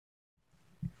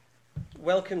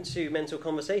Welcome to Mental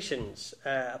Conversations,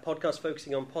 a podcast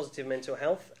focusing on positive mental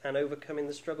health and overcoming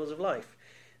the struggles of life.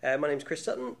 My name's Chris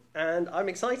Sutton, and I'm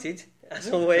excited,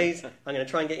 as always. I'm going to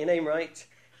try and get your name right.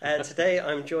 Today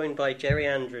I'm joined by Jerry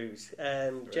Andrews.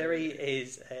 Jerry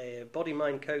is a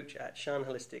body-mind coach at Shan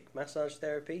Holistic Massage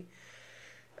Therapy.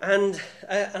 And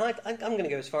I'm going to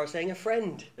go as far as saying a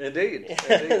friend. Indeed.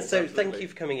 So Absolutely. thank you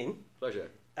for coming in.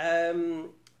 Pleasure.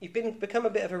 You've become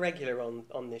a bit of a regular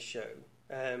on this show.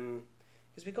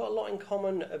 Because we've got a lot in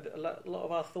common. A lot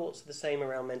of our thoughts are the same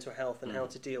around mental health and how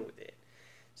to deal with it.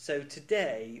 So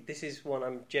today, this is one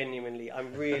I've been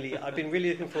really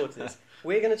looking forward to this.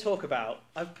 We're going to talk about,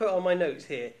 I've put on my notes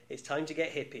here, it's time to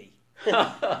get hippie.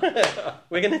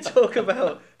 We're going to talk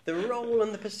about the role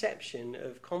and the perception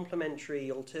of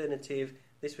complementary, alternative,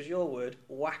 this was your word,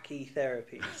 wacky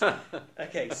therapies.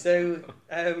 Okay, so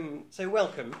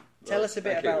welcome. Tell us a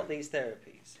bit about these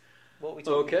therapies. What are we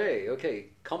talking about? Okay.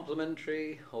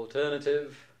 Complementary,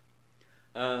 alternative.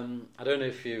 I don't know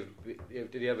if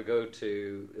did you ever go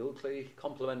to Ilkley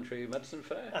Complementary Medicine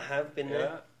Fair? I have been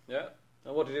there. Yeah.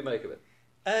 And what did you make of it?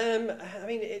 I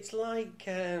mean, it's like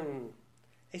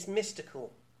it's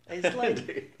mystical. It's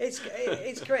like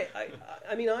it's great.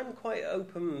 I mean, I'm quite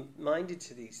open-minded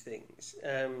to these things,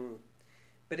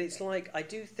 but it's like I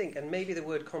do think, and maybe the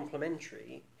word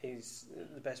complementary is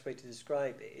the best way to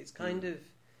describe it. It's kind of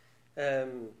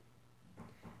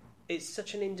it's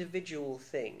such an individual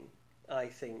thing. I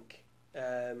think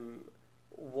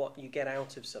what you get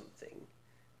out of something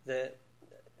that,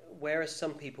 whereas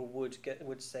some people would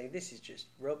say this is just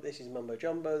this is mumbo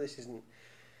jumbo, it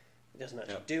doesn't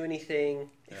actually do anything.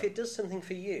 If it does something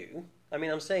for you, I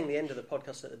mean, I'm saying the end of the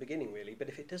podcast at the beginning, really, but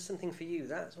if it does something for you,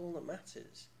 that's all that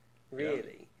matters,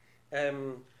 really.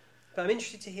 But I'm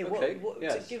interested to hear so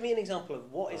give me an example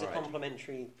of what is a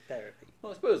complementary therapy.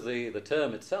 Well, I suppose the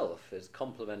term itself is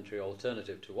complementary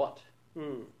alternative to what?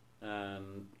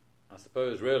 And I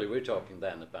suppose really we're talking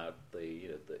then about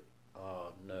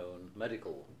our known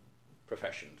medical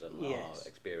professions and our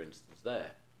experiences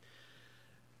there.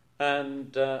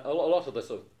 And a lot of the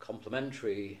sort of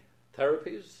complementary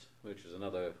therapies, which is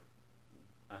another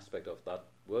aspect of that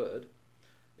word,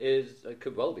 it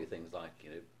could well be things like,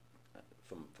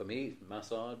 for me,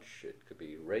 massage. It could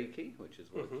be Reiki, which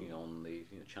is working on the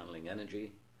channeling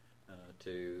energy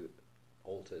to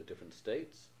alter different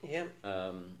states. Yeah.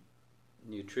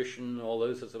 Nutrition, all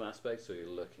those sorts of aspects. So you're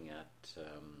looking at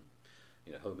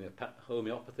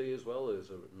homeopathy as well.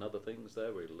 There's another things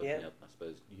there. We're looking at, I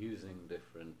suppose, using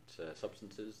different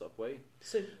substances that way.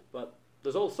 But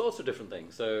there's all sorts of different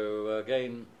things. So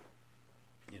again,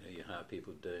 you have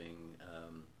people doing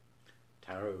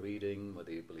tarot reading,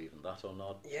 whether you believe in that or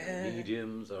not.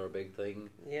 Mediums are a big thing.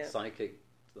 Psychic,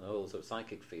 the whole sort of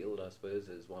psychic field, I suppose,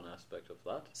 is one aspect of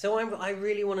that. So I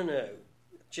really want to know,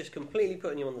 just completely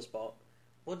putting you on the spot,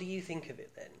 what do you think of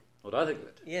it then? What I think of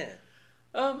it? Yeah.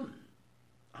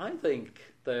 I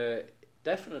think there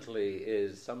definitely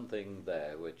is something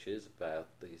there which is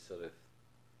about the sort of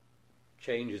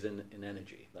changes in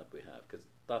energy that we have, because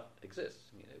that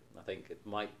exists. I think it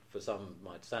for some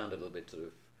might sound a little bit sort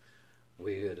of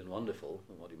weird and wonderful.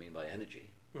 And what do you mean by energy?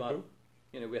 But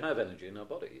we have energy in our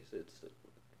bodies.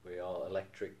 We are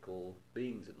electrical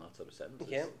beings in that sort of sense.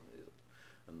 Yeah.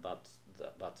 And that's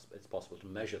it's possible to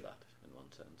measure that in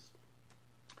one sense.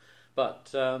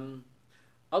 But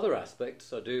other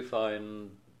aspects I do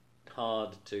find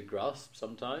hard to grasp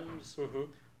sometimes,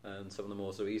 and some of the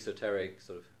more sort of esoteric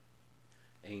sort of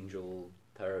angel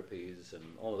therapies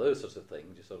and all of those sorts of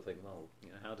things, you sort of think, well,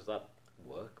 how does that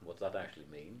work? What does that actually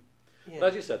mean? Yeah. But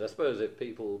as you said, I suppose if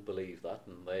people believe that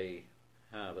and they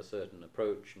have a certain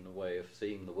approach and a way of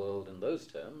seeing the world in those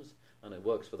terms, and it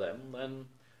works for them, then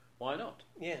why not?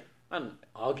 Yeah. And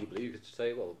arguably you could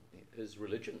say, well, is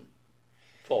religion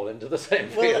fall into the same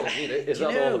field? Is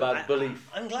that all about belief?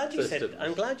 I'm glad you said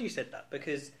that,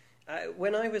 because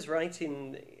when I was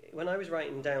writing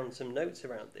down some notes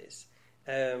around this,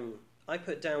 I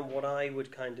put down what I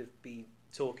would kind of be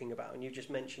talking about, and you just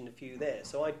mentioned a few there.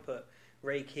 So I'd put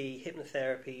Reiki,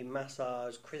 hypnotherapy,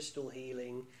 massage, crystal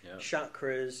healing,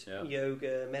 chakras,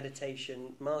 yoga,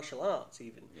 meditation, martial arts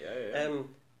even.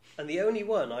 And the only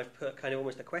one I've put kind of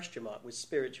almost a question mark was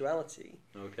spirituality.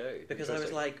 Okay. Because I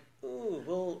was like,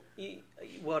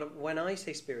 when I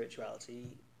say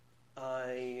spirituality,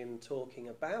 I am talking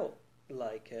about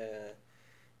like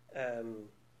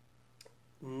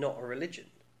not a religion.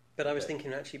 But I was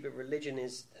thinking actually, but religion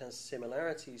has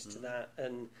similarities to that,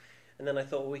 and then I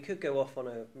thought, well, we could go off on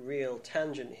a real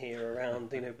tangent here around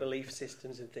belief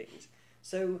systems and things.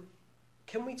 So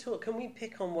can we talk? Can we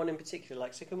pick on one in particular?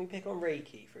 Like, so can we pick on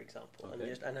Reiki, for example,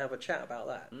 and have a chat about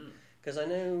that? Because I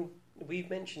know we've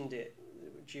mentioned it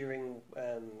during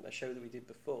a show that we did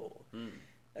before,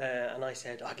 and I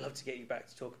said I'd love to get you back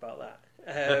to talk about that.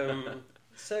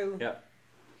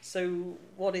 So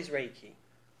what is Reiki?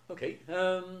 Okay.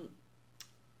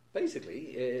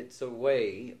 Basically, it's a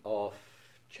way of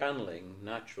channeling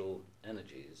natural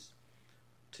energies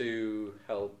to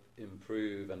help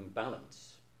improve and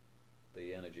balance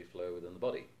the energy flow within the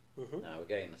body. Now,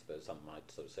 again, I suppose some might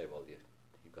sort of say, well,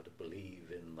 you've got to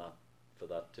believe in that for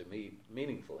that to be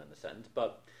meaningful in a sense.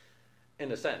 But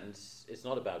in a sense, it's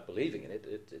not about believing in it.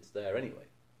 It's there anyway.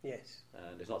 Yes.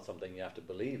 And it's not something you have to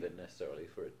believe in necessarily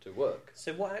for it to work.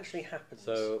 So what actually happens?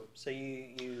 So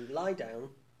you lie down.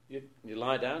 You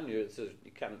lie down. It's a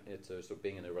sort of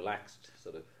being in a relaxed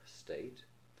sort of state,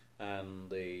 and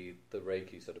the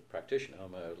Reiki sort of practitioner,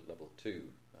 I'm a level 2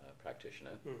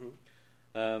 practitioner.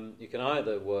 You can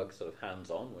either work sort of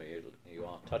hands-on, where you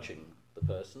are touching the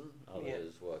person.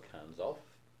 Others work hands-off,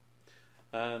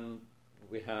 and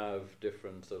we have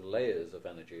different sort of layers of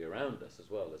energy around us as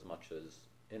well, as much as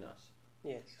in us.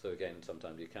 Yes. So again,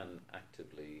 sometimes you can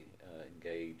actively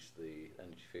engage the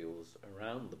energy fields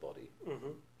around the body.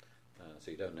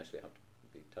 So you don't necessarily have to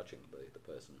be touching the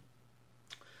person.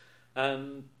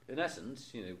 And in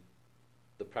essence,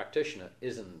 the practitioner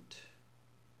isn't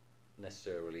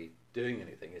necessarily doing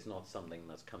anything. It's not something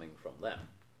that's coming from them.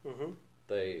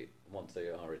 Once they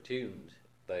are attuned,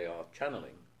 they are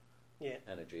channeling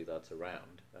energy that's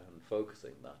around and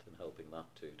focusing that and helping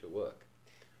that to work.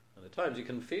 And at times you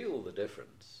can feel the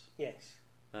difference. Yes.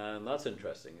 And that's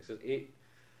interesting.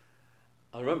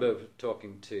 I remember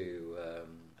talking to a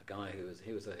guy who was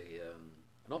an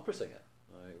opera singer.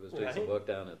 He was doing some work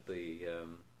down at the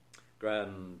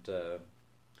Grand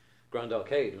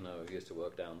Arcade when I used to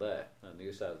work down there, and he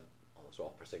used to have also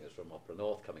opera singers from Opera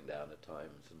North coming down at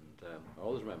times. And I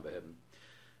always remember him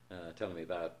telling me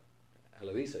about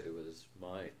Eloisa, who was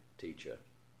my teacher,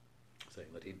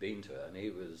 saying that he'd been to her, and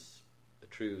he was a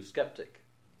true skeptic.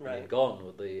 Right. And he'd gone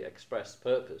with the express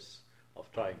purpose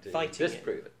of trying to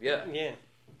disprove it. Yeah.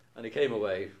 And he came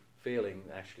away feeling,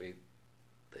 actually,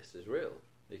 this is real.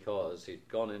 Because he'd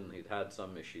gone in, he'd had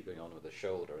some issue going on with his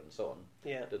shoulder and so on.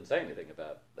 Yeah. Didn't say anything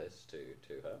about this to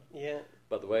her. Yeah.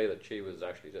 But the way that she was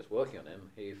actually just working on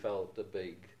him, he felt a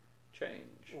big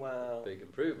change. Wow. A big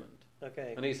improvement.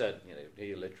 Okay. And he said,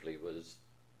 he literally was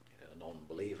a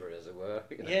non-believer, as it were.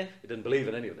 Yeah. He didn't believe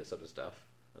in any of this sort of stuff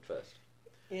at first.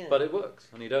 Yeah. But it works,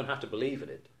 and you don't have to believe in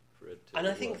it for it to And I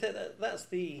work. think that's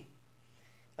the...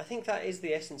 I think that is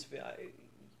the essence of it.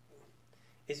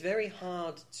 It's very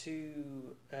hard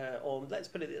to... or let's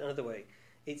put it another way.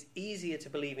 It's easier to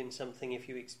believe in something if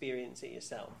you experience it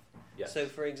yourself. Yes. So,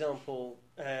 for example,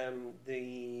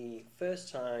 the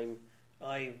first time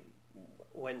I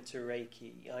went to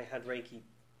Reiki, I had Reiki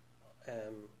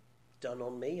done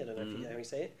on me. I don't know if you know how you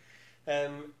say it.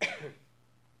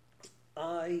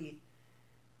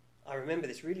 I remember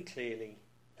this really clearly.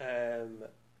 The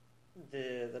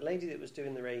lady that was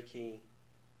doing the Reiki,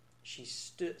 she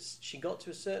got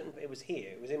to a certain... It was here.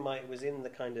 It was in the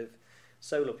kind of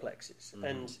solar plexus,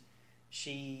 and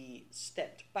she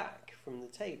stepped back from the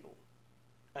table,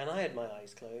 and I had my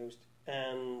eyes closed,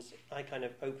 and I kind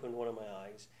of opened one of my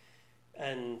eyes,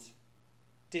 and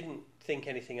didn't think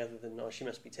anything other than, she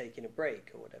must be taking a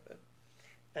break or whatever.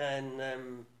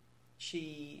 And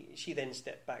she then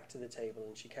stepped back to the table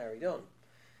and she carried on.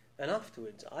 And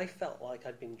afterwards, I felt like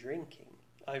I'd been drinking.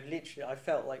 I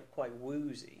felt like quite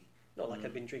woozy. Not like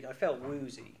I'd been drinking. I felt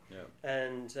woozy. Yeah.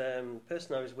 And the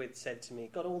person I was with said to me,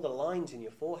 "God, all the lines in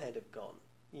your forehead have gone.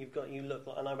 You look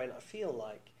like..." And I went, "I feel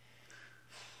like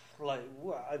wow,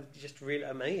 just really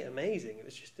amazing." It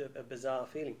was just a bizarre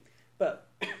feeling. But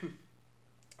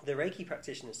the Reiki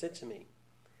practitioner said to me,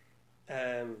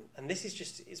 and this is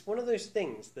just, it's one of those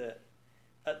things that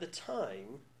at the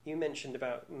time, you mentioned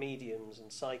about mediums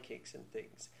and psychics and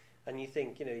things, and you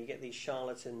think, you get these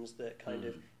charlatans that kind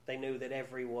of, they know that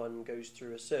everyone goes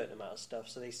through a certain amount of stuff,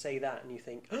 so they say that and you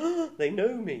think, they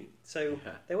know me. So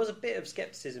there was a bit of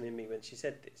skepticism in me when she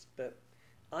said this, but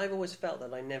I've always felt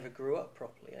that I never grew up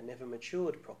properly, I never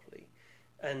matured properly,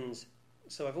 and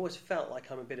so I've always felt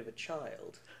like I'm a bit of a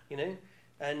child,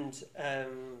 and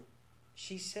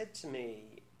she said to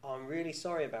me, "I'm really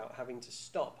sorry about having to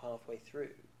stop halfway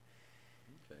through."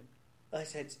 Okay. I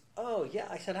said, "Oh, yeah."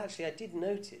 I said, "Actually, I did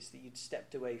notice that you'd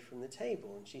stepped away from the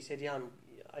table." And she said, "Yeah,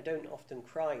 I don't often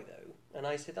cry, though." And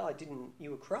I said, "Oh, I didn't...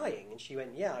 You were crying?" And she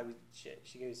went, "Yeah, I was..."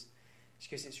 She goes,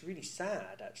 "It's really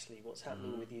sad, actually, what's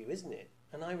happening with you, isn't it?"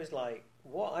 And I was like,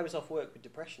 what? I was off work with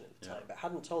depression at the time, but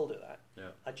hadn't told her that. Yeah.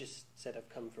 I just said I've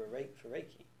come for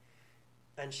Reiki.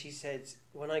 And she said,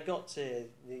 when I got to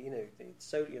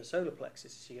your solar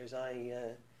plexus, she goes,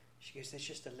 there's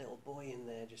just a little boy in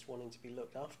there just wanting to be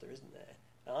looked after, isn't there?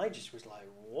 And I just was like,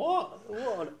 what?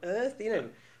 What on earth?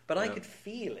 But I could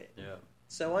feel it. Yeah.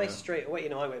 So I straight away,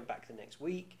 I went back the next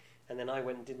week, and then I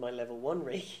went and did my level 1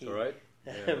 Reiki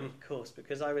course,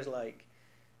 because I was like,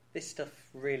 this stuff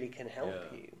really can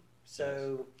help you.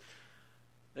 So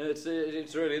it's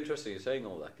really interesting you're saying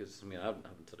all that, because I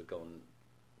haven't sort of gone and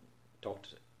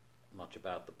talked much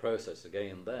about the process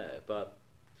again there, but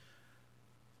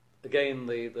again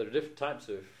there are different types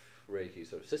of Reiki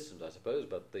sort of systems, I suppose,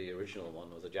 but the original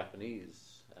one was a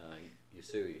Japanese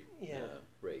Usui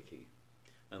Reiki,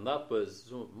 and that was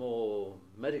sort of more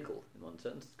medical in one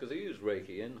sense, because they use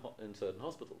Reiki in certain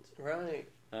hospitals, right?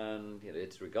 And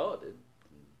it's regarded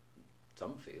in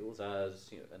some fields as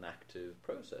an active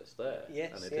process there,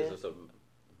 and it is a sort of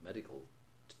medical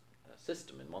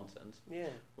system in one sense,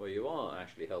 where you are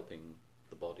actually helping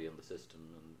the body and the system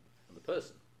and the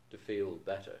person to feel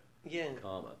better,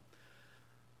 calmer.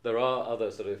 There are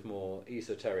other sort of more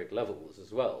esoteric levels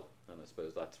as well, and I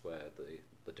suppose that's where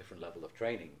the different level of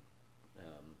training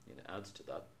adds to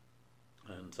that.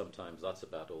 And sometimes that's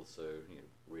about also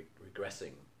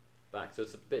regressing back. So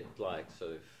it's a bit like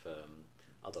sort of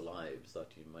other lives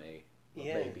that you may,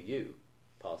 maybe you,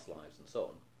 past lives and so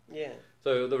on. Yeah.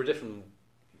 So there are different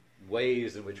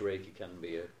ways in which Reiki can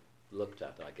be looked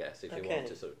at, I guess, if you want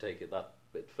to sort of take it that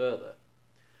bit further.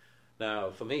 Now,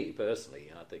 for me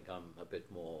personally, I think I'm a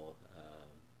bit more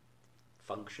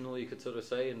functional, you could sort of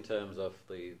say, in terms of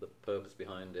the purpose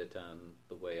behind it and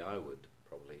the way I would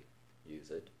probably use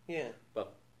it. Yeah.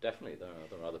 But definitely there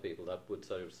are other people that would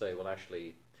sort of say, well,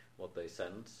 actually, what they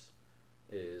sense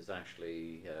is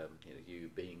actually you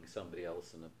being somebody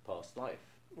else in a past life.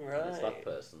 Right. And it's that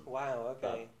person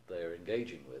that they're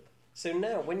engaging with. So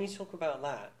now, when you talk about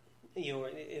that,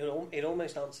 it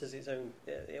almost answers its own.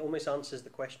 It almost answers the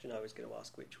question I was going to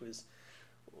ask, which was,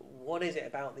 what is it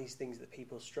about these things that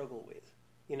people struggle with?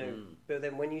 But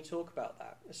then when you talk about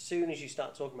that, as soon as you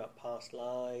start talking about past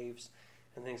lives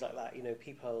and things like that,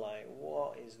 people are like,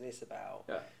 "What is this about?"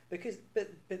 Yeah.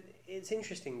 But it's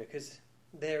interesting because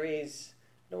there is.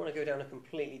 I don't want to go down a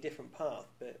completely different path,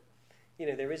 but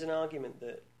there is an argument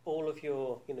that all of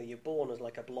you're born as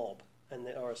like a blob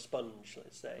or a sponge,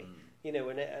 let's say,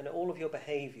 and all of your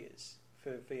behaviours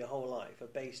for your whole life are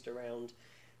based around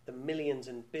the millions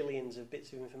and billions of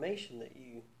bits of information that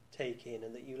you take in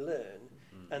and that you learn,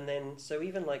 and then so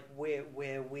even like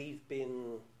where we've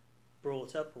been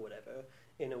brought up or whatever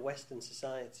in a Western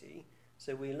society,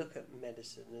 so we look at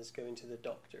medicine as going to the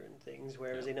doctor and things,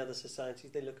 whereas in other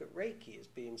societies they look at Reiki as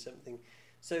being something.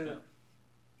 So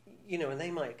and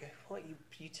they might go, "What,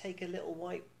 you take a little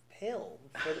white pill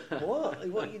for what?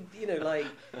 What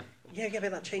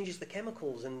but that changes the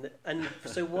chemicals, and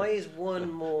so why is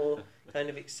one more kind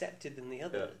of accepted than the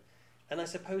other?" And I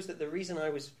suppose that the reason I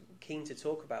was keen to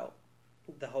talk about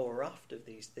the whole raft of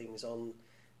these things on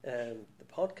the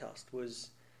podcast was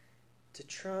to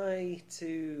try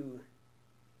to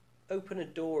open a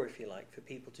door, if you like, for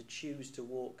people to choose to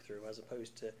walk through, as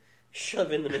opposed to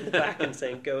shoving them in the back and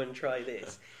saying, "Go and try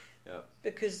this." Yeah.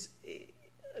 Because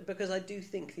I do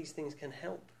think these things can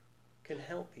help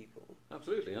people.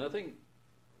 Absolutely, and I think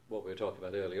what we were talking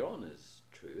about earlier on is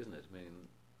true, isn't it? I mean,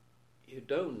 you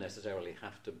don't necessarily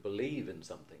have to believe in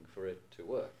something for it to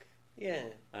work.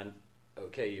 Yeah. And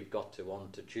you've got to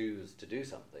want to choose to do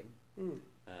something,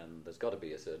 and there's got to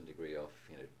be a certain degree of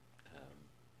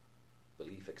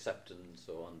belief, acceptance,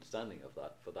 or understanding of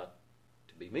that for that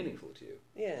to be meaningful to you.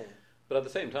 Yeah. But at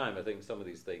the same time, I think some of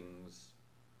these things,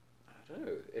 I don't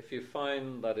know, if you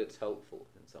find that it's helpful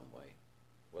in some way,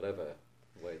 whatever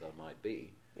way that might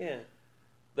be,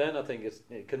 then I think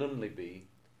it can only be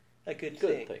a good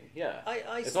thing. Yeah,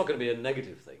 it's not going to be a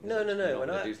negative thing. No. You're not going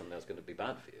to do something that's going to be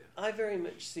bad for you. I very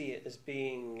much see it as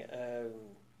being,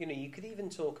 you could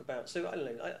even talk about. So I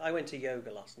don't know. I went to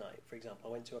yoga last night, for example.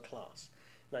 I went to a class,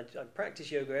 and I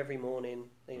practice yoga every morning.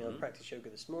 I practiced yoga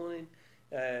this morning,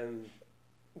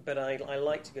 but I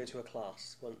like to go to a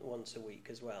class once a week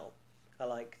as well. I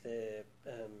like the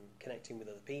connecting with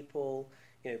other people,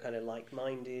 kind of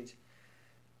like-minded.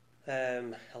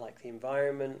 I like the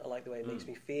environment. I like the way it makes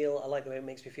me feel. I like the way it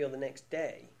makes me feel the next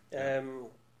day.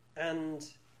 And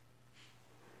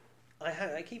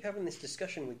I keep having this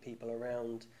discussion with people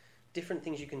around different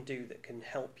things you can do that can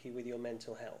help you with your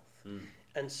mental health.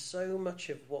 And so much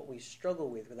of what we struggle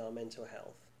with our mental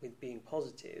health, with being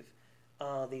positive,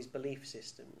 are these belief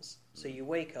systems. So you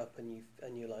wake up and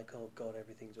you're like, "Oh God,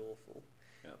 everything's awful."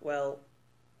 Yeah. Well,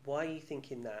 why are you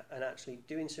thinking that? And actually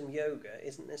doing some yoga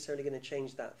isn't necessarily going to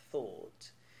change that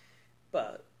thought.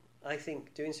 But I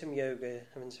think doing some yoga,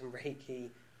 having some Reiki,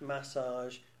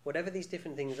 massage, whatever these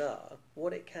different things are,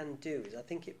 what it can do is I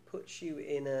think it puts you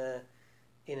in a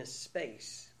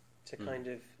space to kind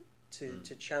of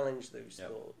to challenge those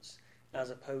thoughts, as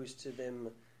opposed to them,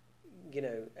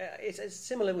 it's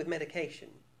similar with medication.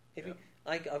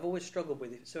 I've always struggled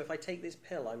with it. So if I take this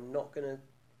pill, I'm not going to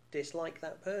dislike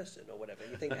that person or whatever.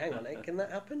 You think, hang on, can that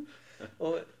happen?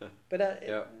 But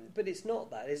it's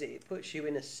not that, is it? It puts you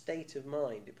in a state of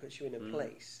mind. It puts you in a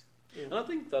place. And I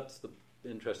think that's the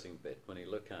interesting bit when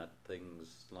you look at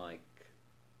things like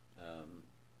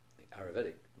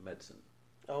Ayurvedic medicine.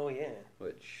 Oh yeah,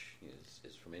 which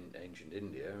is from ancient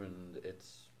India, and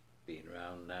it's been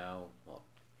around now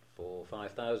 4,000 or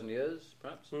 5,000 years,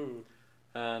 perhaps.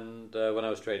 And when I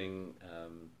was training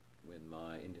with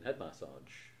my Indian head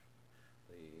massage,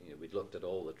 we'd looked at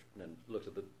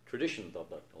the tradition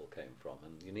that all came from,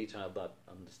 and you need to have that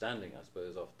understanding, I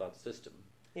suppose, of that system.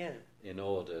 Yeah. In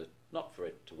order not for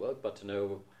it to work, but to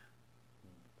know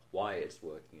why it's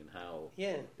working and how,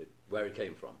 where it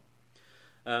came from.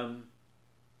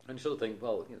 And you sort of think,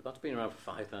 well, that's been around for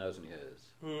 5,000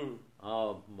 years.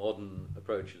 Our modern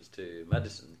approaches to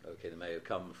medicine, they may have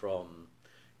come from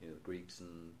the Greeks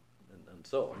and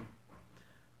so on,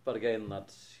 but again,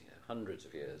 that's hundreds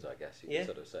of years, I guess you could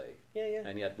sort of say. Yeah.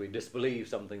 And yet we disbelieve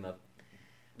something that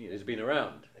has been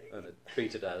around and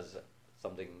treat it as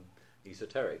something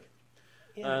esoteric.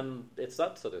 Yeah. And it's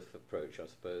that sort of approach, I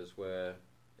suppose, where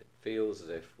it feels as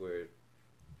if we're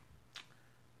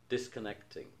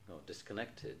disconnected,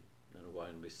 and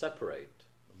when we separate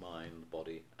the mind, the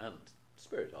body, and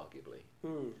spirit, arguably.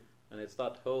 And it's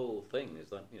that whole thing, is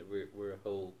that we're a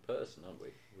whole person, aren't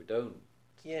we? We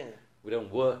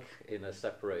don't work in a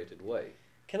separated way.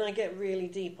 Can I get really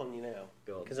deep on you now?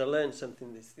 Because I learned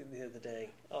something the other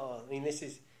day.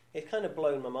 It's kind of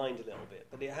blown my mind a little bit,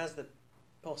 but it has the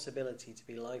possibility to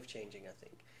be life-changing, I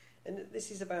think. And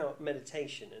this is about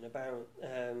meditation and about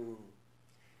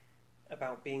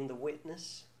being the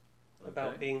witness,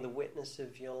 about being the witness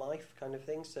of your life, kind of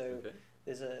thing. So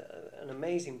there's an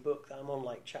amazing book that I'm on,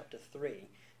 like chapter 3,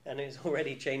 and it's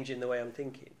already changing the way I'm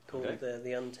thinking, called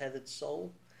The Untethered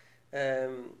Soul.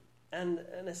 And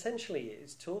essentially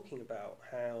it's talking about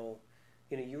how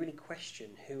you really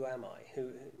question, who am I?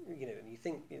 Who and you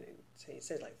think it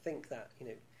says like think that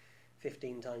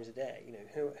 15 times a day.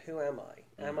 Who am I?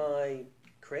 Am I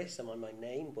Chris? Am I my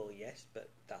name? Well, yes, but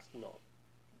that's not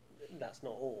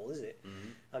all, is it?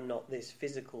 I'm not this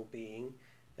physical being.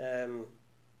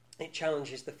 It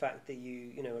challenges the fact that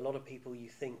a lot of people, you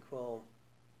think, well,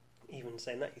 even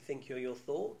saying that, you think you're your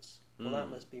thoughts. Well, that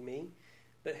must be me.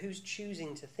 But who's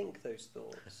choosing to think those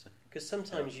thoughts? Because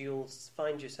sometimes you'll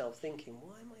find yourself thinking,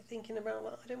 why am I thinking about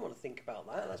that? I don't want to think about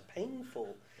that. That's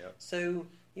painful. So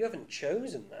you haven't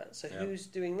chosen that. So who's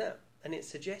doing that? And it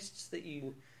suggests that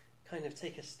you kind of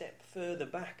take a step further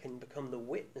back and become the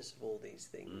witness of all these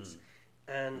things.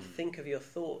 And think of your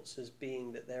thoughts as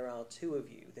being that there are two of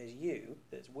you. There's you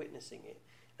that's witnessing it,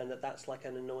 and that's like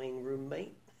an annoying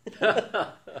roommate.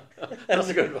 That's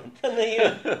a good one.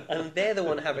 And they're the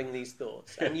one having these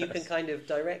thoughts, and you can kind of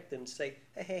direct them to say,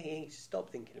 "Hey, stop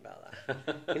thinking about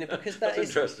that." Because that's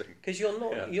interesting. Because you're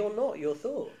not your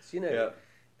thoughts.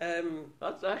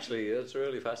 That's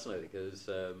really fascinating. Because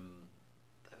I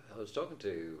was talking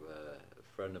to a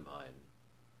friend of mine.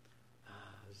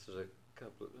 This was a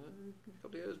couple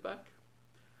of years back,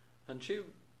 and she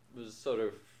was sort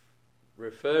of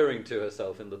referring to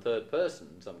herself in the third person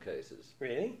in some cases.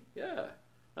 Really? Yeah.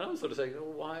 And I was sort of saying,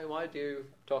 why do you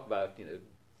talk about,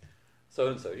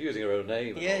 so-and-so, using her own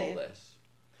name and all this?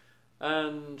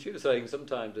 And she was saying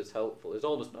sometimes it's helpful. It's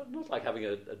almost not like having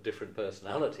a different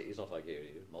personality. It's not like you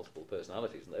have multiple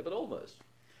personalities in there, but almost.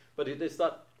 But it's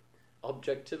that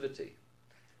objectivity.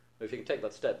 If you can take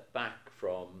that step back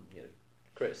from,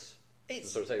 Chris, and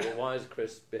sort of say, well, why is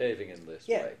Chris behaving in this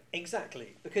way? Yeah,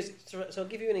 exactly. Because, so I'll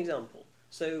give you an example.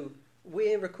 So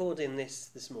we're recording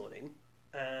this morning,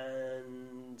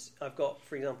 and I've got,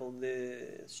 for example,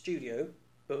 the studio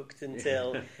booked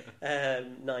until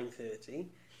 9:30.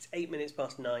 It's 8 minutes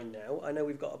past 9 now. I know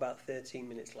we've got about 13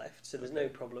 minutes left, so there's no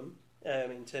problem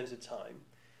in terms of time.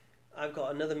 I've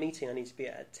got another meeting I need to be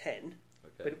at 10.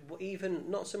 Okay. But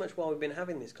even, not so much while we've been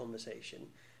having this conversation,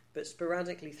 but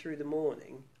sporadically through the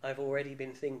morning, I've already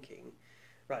been thinking,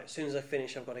 right, as soon as I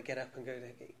finish, I've got to get up and go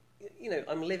to,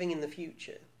 I'm living in the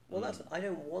future. Well, I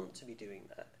don't want to be doing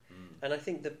that. And I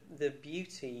think the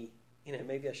beauty,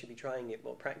 maybe I should be trying it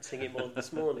more, practicing it more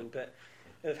this morning, but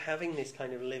of having this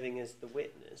kind of living as the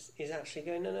witness is actually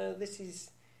going, no, this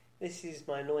is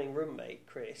my annoying roommate,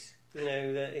 Chris,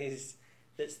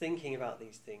 that's thinking about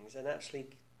these things, and actually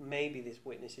maybe this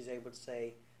witness is able to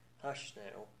say, hush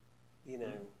now,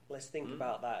 let's think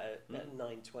about that at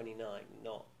 9:29,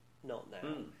 not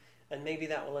now. And maybe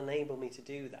that will enable me to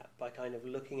do that by kind of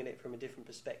looking at it from a different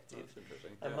perspective. That's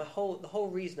interesting. And the whole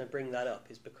reason I bring that up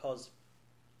is because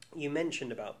you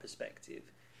mentioned about perspective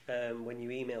when you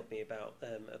emailed me about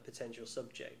a potential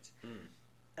subject.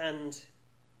 And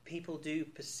people do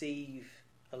perceive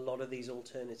a lot of these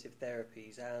alternative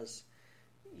therapies as,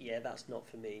 that's not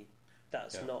for me.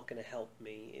 That's not going to help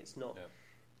me. It's not.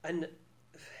 Yeah. And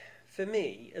for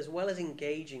me, as well as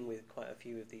engaging with quite a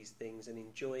few of these things and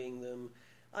enjoying them,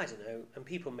 I don't know, and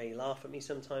people may laugh at me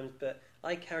sometimes, but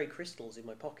I carry crystals in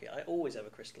my pocket. I always have a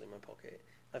crystal in my pocket.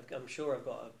 I'm sure I've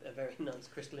got a very nice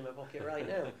crystal in my pocket right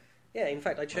now. Yeah, in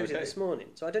fact, I chose it this morning.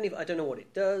 So I don't know what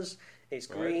it does. It's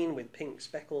green with pink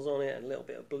speckles on it and a little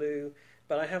bit of blue.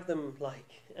 But I have them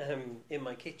in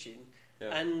my kitchen.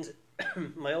 Yeah. And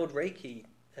my old Reiki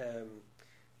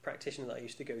practitioner that I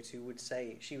used to go to would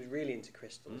say she was really into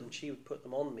crystals, and she would put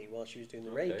them on me while she was doing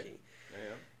the Reiki.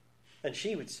 Yeah. And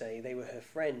she would say they were her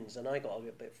friends, and I got a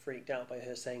bit freaked out by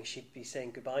her saying she'd be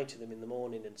saying goodbye to them in the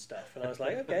morning and stuff. And I was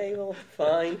like, okay, well,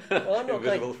 fine. Well, I'm not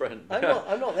invisible friend. I'm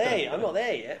not there. I'm not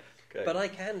there yet. Okay. But I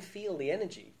can feel the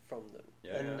energy from them.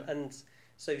 And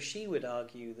so she would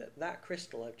argue that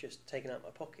crystal I've just taken out of my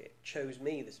pocket chose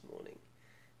me this morning,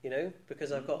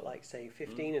 because I've got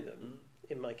 15 of them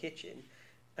in my kitchen.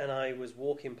 And I was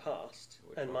walking past,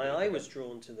 and my eye was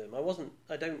drawn to them.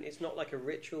 It's not like a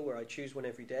ritual where I choose one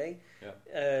every day. Yeah.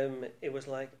 It was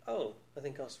like, I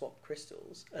think I'll swap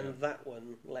crystals, and that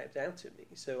one leapt out at me.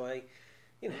 So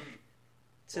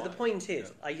So the point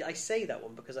is, I say that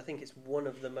one because I think it's one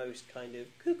of the most kind of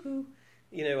cuckoo,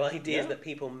 ideas that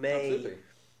people may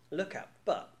look at.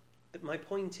 But my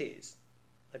point is,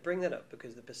 I bring that up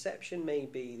because the perception may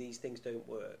be these things don't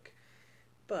work.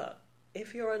 But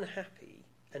if you're unhappy,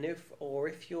 and if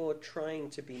you're trying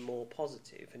to be more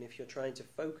positive, and if you're trying to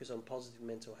focus on positive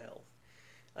mental health,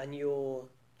 and you're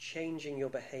changing your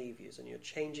behaviours, and you're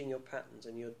changing your patterns,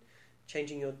 and you're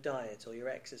changing your diet or your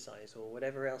exercise or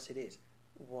whatever else it is,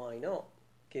 why not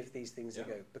give these things a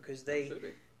go? Because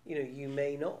you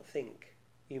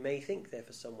may think they're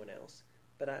for someone else,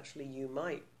 but actually you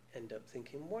might end up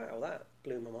thinking, wow, that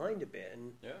blew my mind a bit,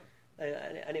 and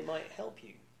it might help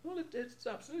you. Well, it's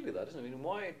absolutely that, isn't it? I mean,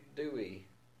 why do we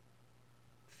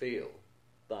feel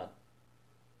that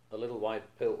a little white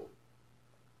pill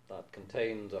that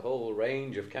contains a whole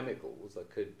range of chemicals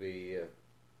that could be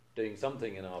doing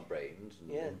something in our brains and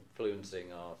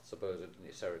influencing our supposed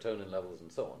serotonin levels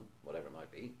and so on, whatever it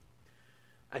might be,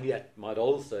 and yet might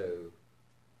also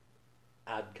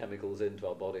add chemicals into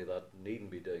our body that needn't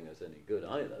be doing us any good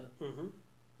either? Mm-hmm.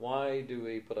 Why do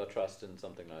we put our trust in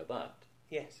something like that?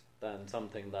 Yes. Than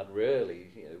something that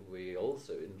really, we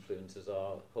also influences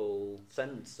our whole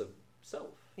sense of self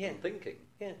and thinking,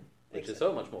 which is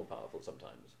so much more powerful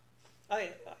sometimes.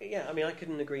 I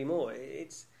couldn't agree more.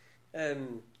 It's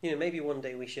maybe one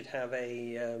day we should have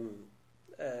a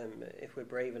if we're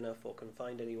brave enough or can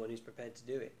find anyone who's prepared to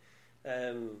do it,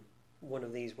 one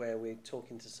of these where we're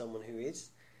talking to someone who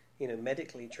is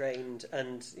medically trained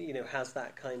and has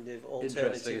that kind of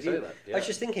alternative view. I was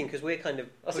just thinking because we're kind of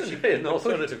pushing an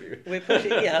alternative view. We're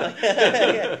pushing,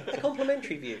 a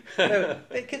complementary view. No,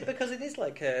 because it is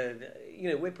like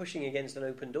we're pushing against an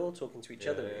open door, talking to each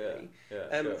other, really.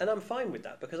 Sure. And I'm fine with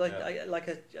that because I don't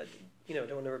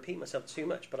want to repeat myself too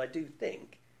much, but I do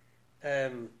think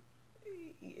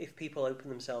if people open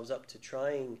themselves up to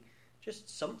trying just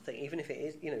something, even if it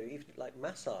is, even like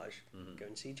massage, go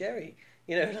and see Jerry.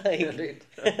 But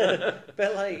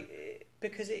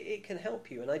because it can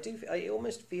help you, and it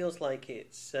almost feels like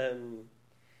it's, I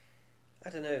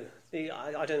don't know.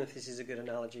 I don't know if this is a good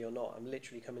analogy or not. I'm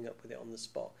literally coming up with it on the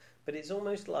spot, but it's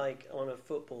almost like on a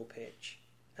football pitch.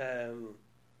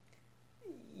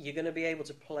 You're going to be able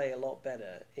to play a lot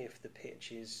better if the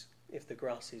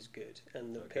grass is good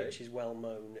and the pitch is well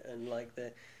mown and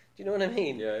do you know what I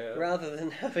mean? Yeah. Rather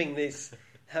than having this,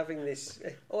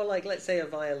 or let's say a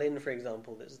violin, for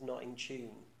example, that's not in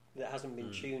tune, that hasn't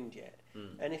been tuned yet.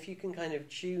 And if you can kind of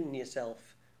tune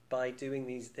yourself by doing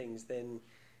these things, then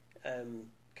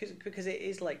because it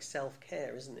is like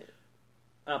self-care, isn't it?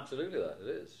 Absolutely, that it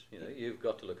is. You've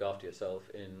got to look after yourself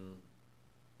in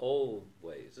all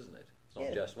ways, isn't it? It's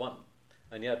not just one.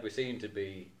 And yet we seem to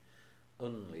be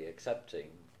only accepting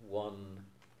one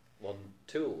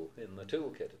tool in the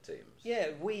toolkit, it seems. Yeah,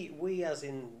 we as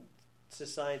in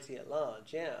society at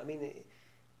large. Yeah, I mean,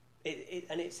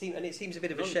 it seems a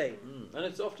bit of a shame. And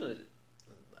it's often.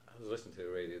 I was listening to the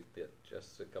radio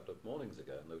just a couple of mornings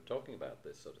ago, and they were talking about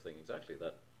this sort of thing exactly.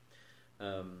 That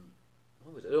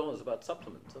what was it? Oh, it was about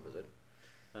supplements. That was it.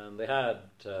 And they had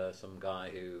some guy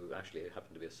who actually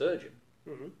happened to be a surgeon,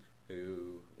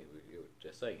 who you were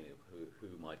just saying, who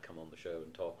might come on the show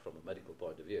and talk from a medical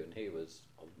point of view, and he was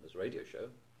on this radio show,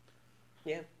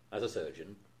 as a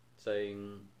surgeon,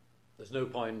 saying there's no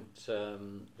point.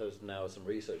 There's now some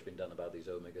research been done about these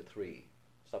omega-3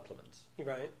 supplements,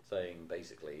 right? Saying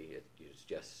basically it's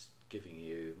just giving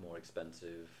you more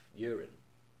expensive urine,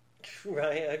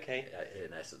 right? Okay.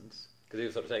 In essence, because he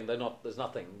was sort of saying the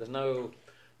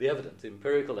evidence,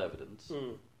 empirical evidence,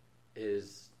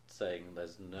 is saying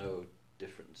there's no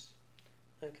difference.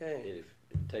 Okay. If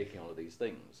taking all of these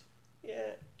things.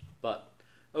 Yeah. But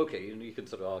okay, you can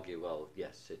sort of argue, well,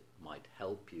 yes, it might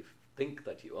help you think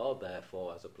that you are,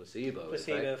 therefore, as a placebo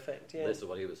effect. Yeah. This is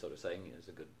what he was sort of saying is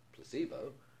a good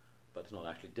placebo, but it's not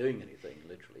actually doing anything,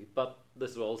 literally. But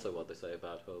this is also what they say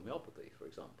about homeopathy, for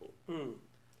example.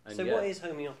 So what is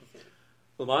homeopathy?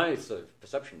 Well, my sort of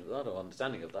perception of that, or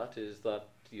understanding of that, is that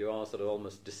you are sort of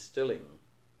almost distilling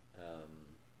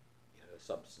a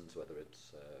substance, whether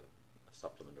it's a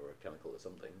supplement or a chemical or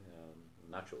something,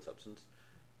 natural substance,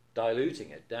 diluting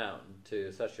it down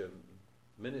to such a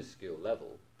minuscule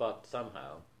level, but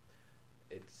somehow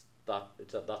it's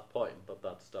at that point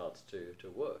that starts to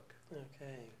work.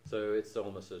 Okay. So it's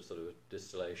almost a sort of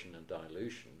distillation and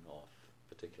dilution of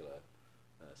particular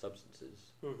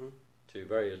substances to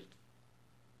very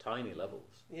tiny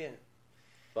levels. Yeah.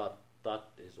 But that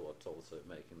is what's also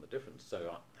making the difference. So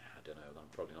I don't know, I'm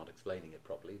probably not explaining it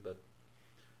properly, but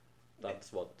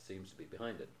that's what seems to be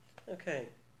behind it. Okay.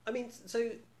 I mean,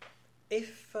 so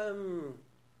if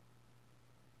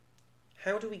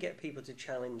how do we get people to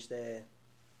challenge their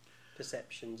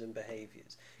perceptions and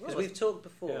behaviours? Because we've talked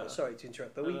before. Sorry to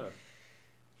interrupt, but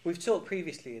we've talked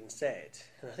previously and said,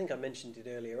 and I think I mentioned it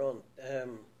earlier on.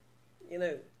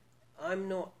 I'm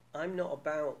not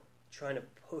about trying to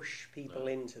push people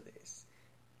into this.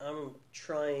 I'm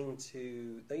trying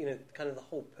to, kind of the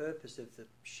whole purpose of the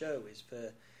show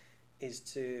is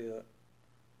to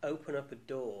open up a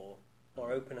door,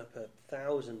 or open up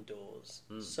 1,000 doors,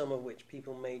 some of which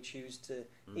people may choose to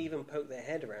even poke their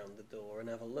head around the door and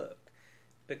have a look,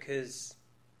 because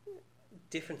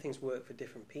different things work for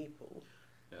different people.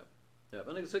 Yeah,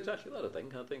 and it's exactly that.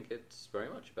 I think it's very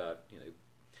much about,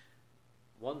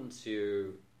 once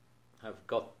you have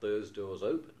got those doors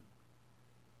open,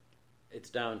 it's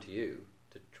down to you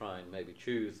to try and maybe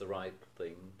choose the right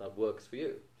thing that works for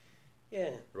you.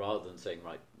 Yeah. Rather than saying,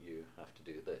 right, you have to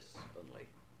do this only.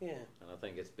 Yeah. And I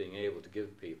think it's being able to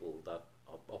give people that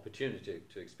opportunity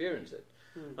to experience it.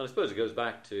 And I suppose it goes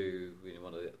back to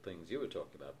one of the things you were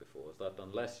talking about before, is that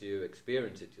unless you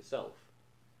experience it yourself,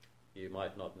 you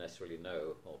might not necessarily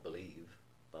know or believe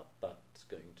that that's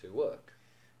going to work.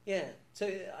 Yeah. So,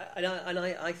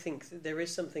 I think there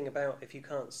is something about if you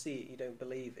can't see it, you don't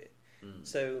believe it.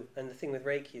 So, and the thing with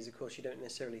Reiki is, of course, you don't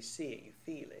necessarily see it, you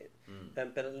feel it,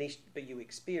 but you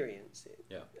experience it.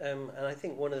 Yeah. And I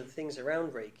think one of the things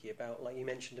around Reiki, about, like you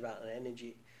mentioned, about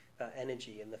energy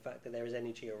and the fact that there is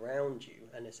energy around you,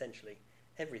 and essentially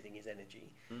everything is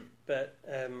energy. But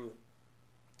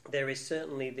there is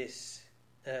certainly this.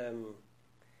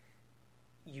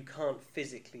 You can't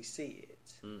physically see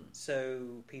it,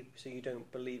 so you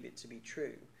don't believe it to be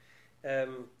true.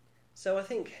 So I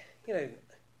think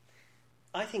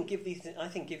I think give these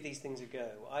things a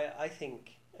go. I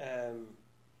think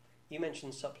you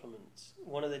mentioned supplements.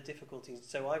 One of the difficulties.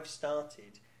 So I've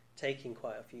started taking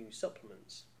quite a few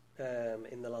supplements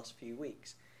in the last few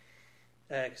weeks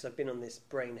because I've been on this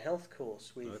brain health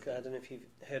course with. I don't know if you've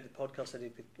heard the podcast I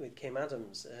did with Kim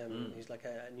Adams, who's like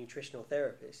a nutritional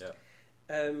therapist. Yeah.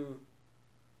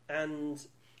 And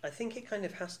I think it kind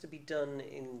of has to be done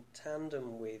in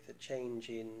tandem with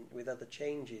other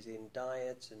changes in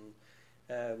diet and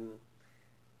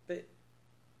but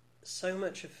so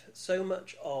much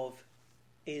of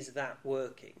is that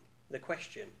working? The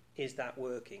question, is that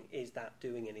working? Is that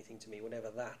doing anything to me?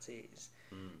 Whatever that is,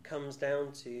 comes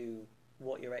down to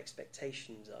what your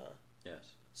expectations are.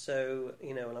 Yes. So,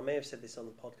 and I may have said this on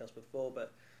the podcast before,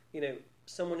 but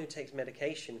someone who takes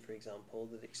medication, for example,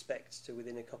 that expects to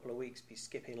within a couple of weeks be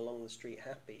skipping along the street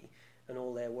happy, and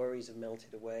all their worries have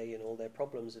melted away and all their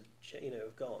problems have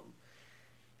gone.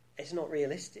 It's not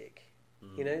realistic,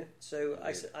 So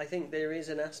I think there is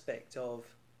an aspect of,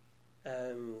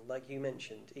 like you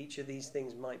mentioned, each of these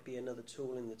things might be another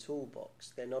tool in the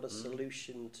toolbox. They're not a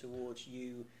solution towards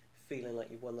you feeling like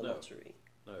you've won the lottery.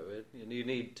 No, you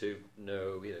need to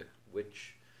know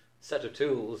which set of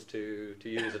tools to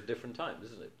use at different times,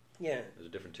 isn't it? Yeah. There's a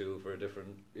different tool for a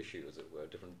different issue, as it were, a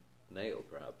different nail,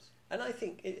 perhaps. And I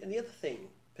think, and the other thing,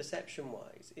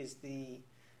 perception-wise, is you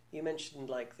mentioned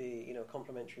like the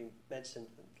complementary medicine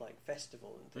like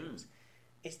festival and things,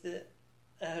 is that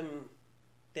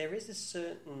there is a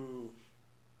certain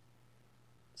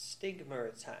stigma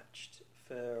attached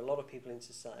for a lot of people in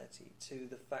society to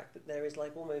the fact that there is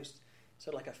like almost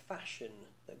sort of like a fashion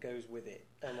that goes with it,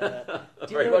 and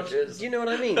do you know what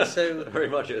I mean? So very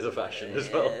much is a fashion as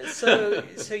well.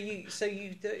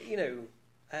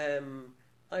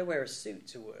 I wear a suit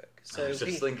to work. So I was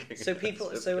just thinking. So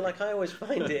people, so like I always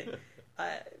find it,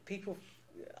 I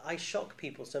shock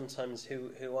people sometimes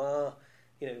who are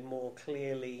more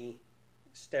clearly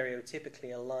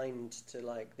stereotypically aligned to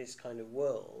like this kind of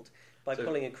world by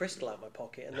pulling a crystal out of my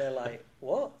pocket, and they're like,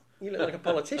 "What? You look like a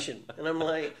politician." And I'm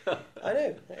like, "I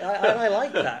know. I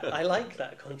like that. I like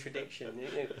that contradiction."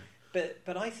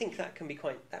 But I think that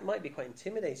might be quite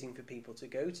intimidating for people to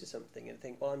go to something and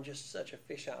think, "Well, I'm just such a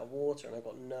fish out of water, and I've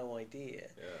got no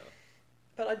idea." Yeah.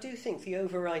 But I do think the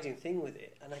overriding thing with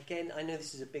it, and again, I know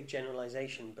this is a big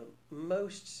generalisation, but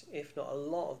most, if not a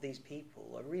lot of these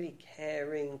people are really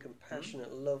caring,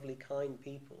 compassionate, lovely, kind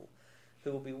people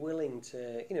who will be willing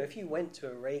to, if you went to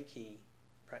a Reiki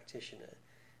practitioner,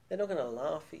 they're not going to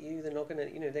laugh at you, they're not going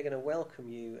to, they're going to welcome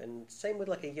you, and same with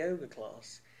like a yoga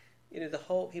class. The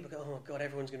whole people go, "Oh my God,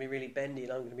 everyone's going to be really bendy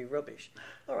and I'm going to be rubbish."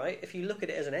 All right, if you look at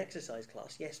it as an exercise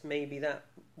class, yes, maybe that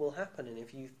will happen, and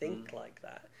if you think like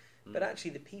that. But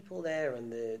actually, the people there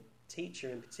and the teacher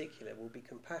in particular will be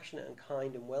compassionate and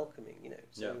kind and welcoming,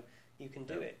 so you can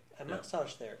do it. A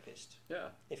massage therapist,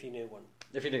 if you knew one.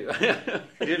 If you knew.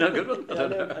 Do you know a good one? I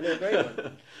know a great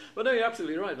one. Well, no, you're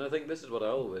absolutely right. And I think this is what I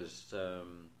always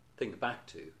think back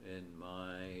to in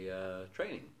my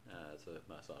training as a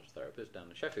massage therapist down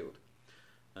in Sheffield.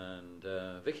 And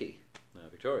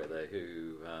Victoria there,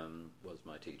 who was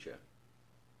my teacher.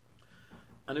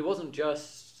 And it wasn't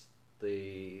just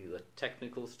the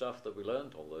technical stuff that we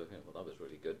learned, although that was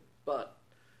really good. But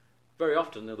very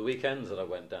often, the weekends that I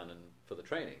went down for the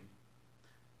training,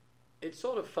 it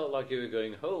sort of felt like you were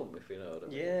going home, if you know what I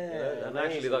mean. Yeah. And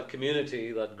actually, that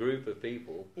community, that group of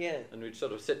people, and we'd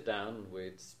sort of sit down,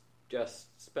 we'd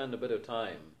just spend a bit of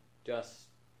time just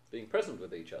being present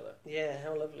with each other. Yeah,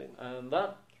 how lovely. And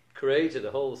that created a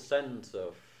whole sense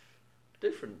of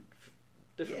different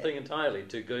thing entirely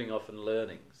to going off and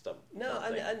learning stuff. No,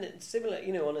 and similar,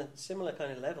 on a similar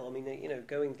kind of level. I mean,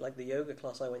 going like the yoga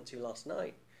class I went to last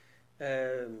night.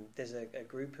 There's a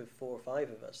group of 4 or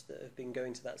 5 of us that have been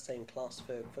going to that same class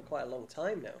for quite a long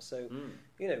time now. So,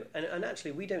 and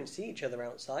actually we don't see each other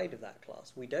outside of that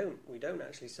class. We don't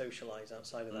actually socialise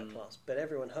outside of that class. But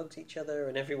everyone hugs each other,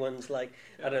 and everyone's like,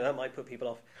 I don't know, that might put people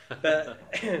off. But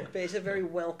but it's a very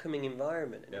welcoming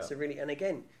environment, and it's a really, and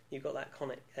again, you've got that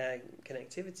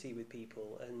connectivity with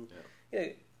people, and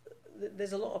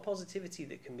there's a lot of positivity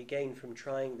that can be gained from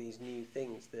trying these new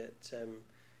things that.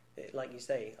 Like you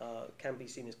say, can be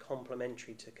seen as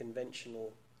complementary to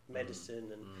conventional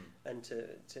medicine and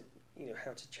to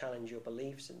how to challenge your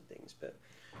beliefs and things. But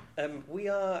we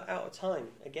are out of time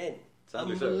again.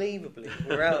 Unbelievably,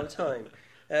 we're out of time.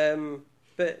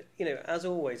 But as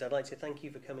always, I'd like to thank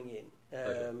you for coming in.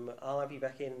 I'll have you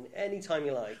back in any time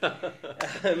you like. Do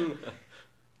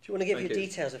you want to give your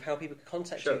details of how people can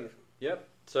contact you? Yep.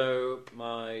 So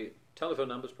my telephone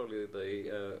number is probably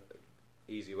the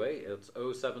easy way. It's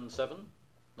 077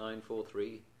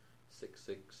 943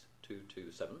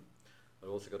 66227. I've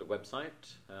also got a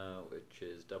website which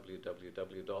is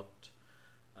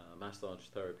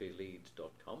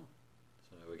www.massagetherapyleeds.com.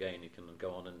 So again, you can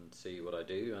go on and see what I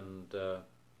do and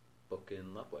book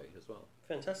in that way as well.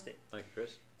 Fantastic. Thank you,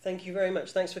 Chris. Thank you very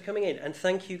much. Thanks for coming in, and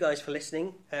thank you guys for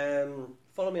listening.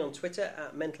 Follow me on Twitter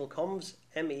at mentalconvs,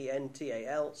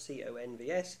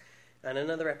 mentalconvs. And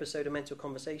another episode of Mental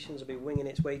Conversations will be winging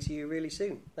its way to you really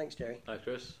soon. Thanks, Jerry. Thanks,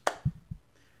 Chris.